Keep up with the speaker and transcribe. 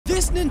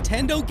this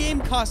Nintendo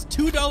game cost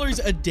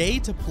 $2 a day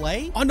to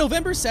play? On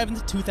November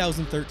 7th,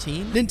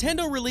 2013,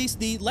 Nintendo released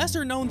the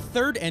lesser-known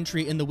third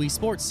entry in the Wii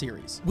Sports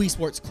series, Wii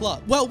Sports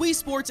Club. While Wii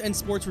Sports and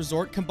Sports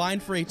Resort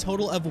combined for a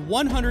total of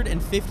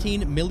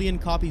 115 million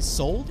copies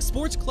sold,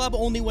 Sports Club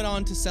only went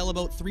on to sell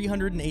about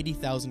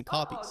 380,000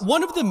 copies.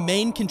 One of the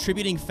main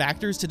contributing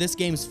factors to this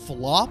game's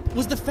flop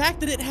was the fact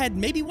that it had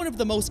maybe one of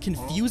the most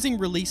confusing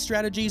release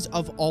strategies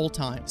of all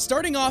time.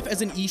 Starting off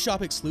as an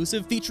eShop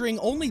exclusive featuring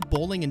only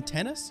bowling and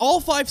tennis, all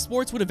 5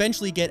 sports would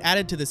eventually get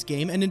added to this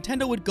game, and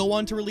Nintendo would go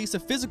on to release a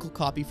physical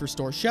copy for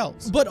store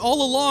shelves. But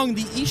all along,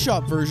 the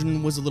eShop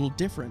version was a little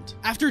different.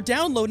 After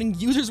downloading,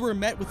 users were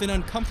met with an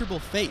uncomfortable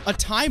fate, a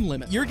time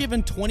limit. You're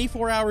given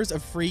 24 hours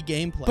of free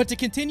gameplay. But to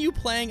continue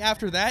playing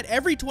after that,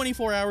 every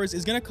 24 hours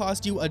is going to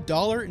cost you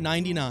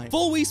 $1.99.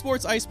 Full Wii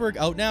Sports Iceberg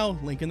out now,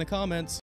 link in the comments.